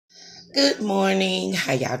Good morning.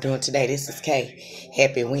 How y'all doing today? This is Kay.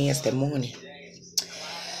 Happy Wednesday morning.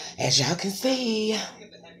 As y'all can see,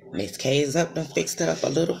 Miss K is up and fixed up a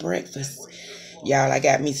little breakfast. Y'all, I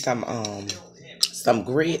got me some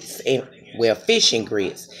grits and fishing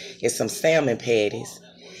grits and some salmon patties.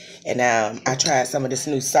 And I tried some of this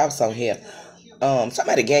new sauce on here.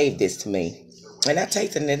 Somebody gave this to me. And I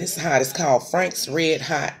tasted it. This is hot. It's called Frank's Red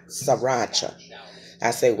Hot Sriracha. I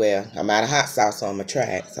say, well, I'm out of hot sauce, so I'm going to try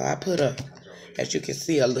it. So I put as you can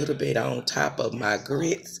see, a little bit on top of my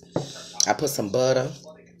grits. I put some butter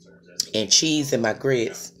and cheese in my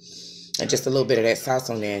grits and just a little bit of that sauce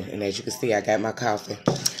on there. And as you can see, I got my coffee.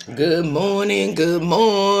 Good morning, good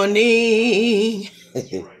morning.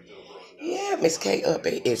 Yeah, Miss K up.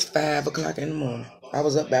 It's 5 o'clock in the morning. I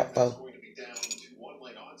was up about 4.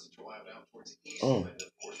 Mm.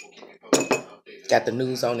 Got the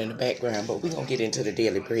news on in the background, but we're going to get into the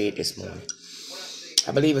daily bread this morning.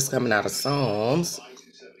 I believe it's coming out of Psalms.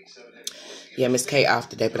 Yeah, Miss K off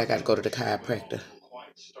today, but I got to go to the chiropractor.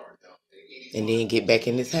 And then get back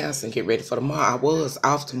in this house and get ready for tomorrow. I was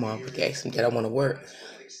off tomorrow, but they asked me that I want to work.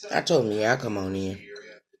 I told them, yeah, I'll come on in.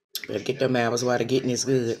 Better get them hours while the getting is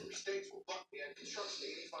good.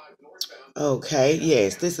 Okay,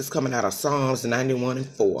 yes, this is coming out of Psalms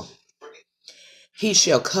 91:4. He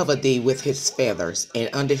shall cover thee with his feathers, and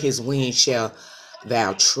under his wings shall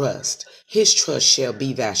thou trust. His trust shall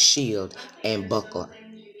be thy shield and buckler.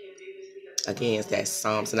 Again, that's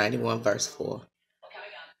Psalms 91, verse 4.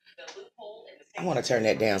 I want to turn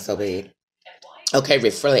that down so bad. Okay,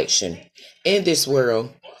 reflection. In this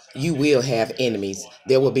world, you will have enemies.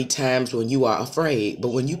 There will be times when you are afraid, but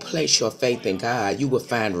when you place your faith in God, you will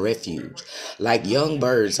find refuge. Like young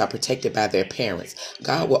birds are protected by their parents,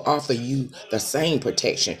 God will offer you the same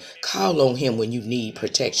protection. Call on Him when you need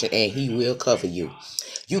protection, and He will cover you.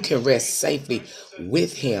 You can rest safely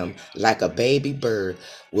with Him like a baby bird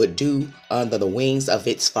would do under the wings of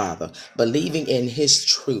its father. Believing in His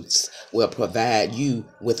truths will provide you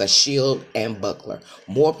with a shield and buckler,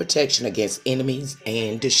 more protection against enemies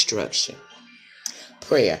and destruction.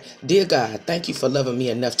 Prayer. Dear God, thank you for loving me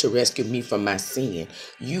enough to rescue me from my sin.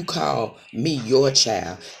 You call me your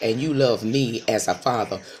child, and you love me as a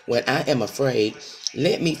father. When I am afraid,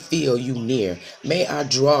 let me feel you near. May I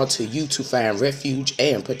draw to you to find refuge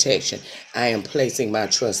and protection. I am placing my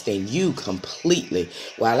trust in you completely.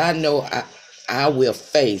 While I know I will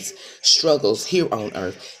face struggles here on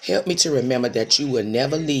earth, help me to remember that you will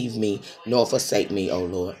never leave me nor forsake me, O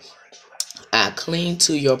Lord. I cling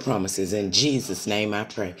to your promises. In Jesus' name I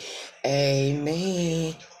pray.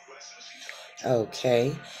 Amen.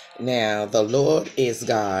 Okay. Now, the Lord is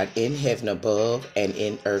God in heaven above and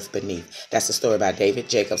in earth beneath. That's the story by David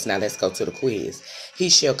Jacobs. Now, let's go to the quiz. He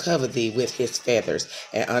shall cover thee with his feathers,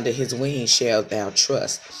 and under his wings shalt thou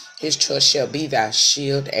trust. His trust shall be thy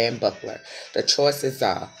shield and buckler. The choices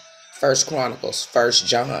are First Chronicles, First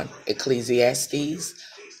John, Ecclesiastes,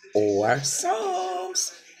 or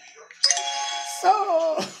Psalms.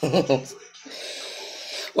 Psalms.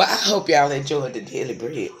 Well, I hope y'all enjoyed the daily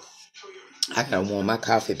bread. I gotta warm my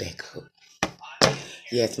coffee back up.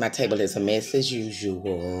 Yes, my table is a mess as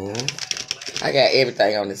usual. I got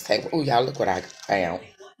everything on this table. Oh, y'all, look what I found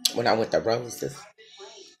when I went to Roses.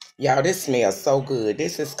 Y'all, this smells so good.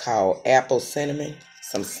 This is called apple cinnamon.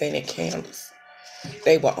 Some scented candles.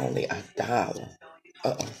 They were only $1.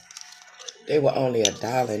 They were only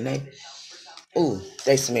 $1, and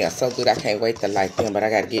they smell so good. I can't wait to light them, but I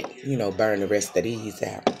gotta get, burn the rest of these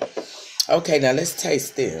out. Okay, now let's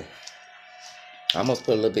taste them. I almost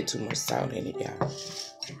put a little bit too much salt in it, y'all.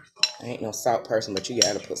 I ain't no salt person, but you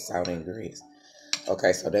gotta put salt in grits.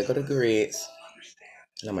 Okay, so there go the grits.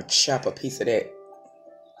 And I'm gonna chop a piece of that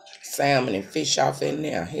salmon and fish off in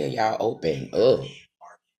there. Here, y'all, open up.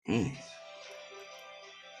 Mm.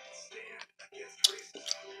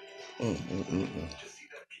 Mm, mm, mm, mm.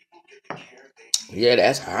 Yeah,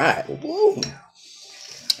 that's hot. Woo.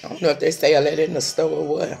 I don't know if they sell that in the store or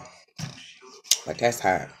what, but that's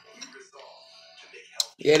hot.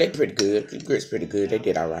 Yeah, they pretty good. The grits pretty good. They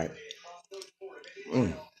did all right.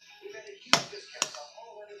 Mm.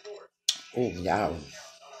 Oh, y'all.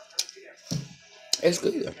 It's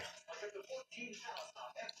good.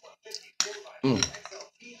 Mm.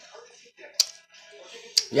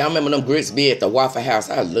 Y'all remember them grits be at the Waffle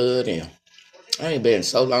House? I love them. I ain't been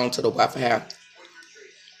so long to the Waffle House.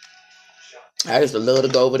 I used to love to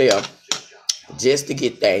go over there just to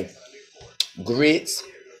get that grits,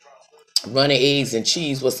 running eggs, and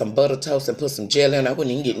cheese with some butter toast and put some jelly in. I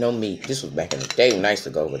wouldn't even get no meat. This was back in the day when I used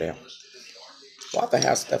to go over there. Waffle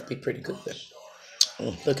House stuff be pretty good.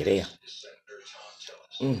 Look at that.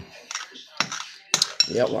 Mm.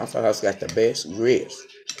 Yep, Waffle House got the best grits,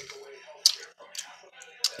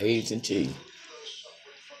 eggs, and cheese.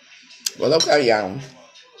 Well, okay, y'all.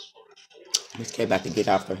 Miss K about to get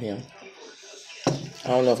off of him. I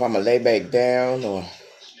don't know if I'm gonna lay back down or,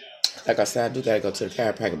 like I said, I do gotta go to the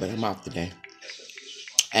chiropractor, but I'm off today.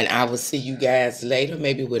 And I will see you guys later,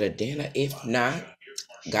 maybe with a dinner. If not,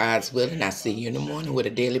 God's willing, I'll see you in the morning with a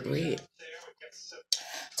daily bread.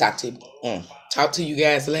 Talk to talk to you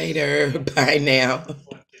guys later. Bye now.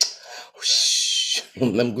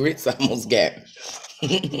 Them grits almost got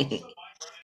me.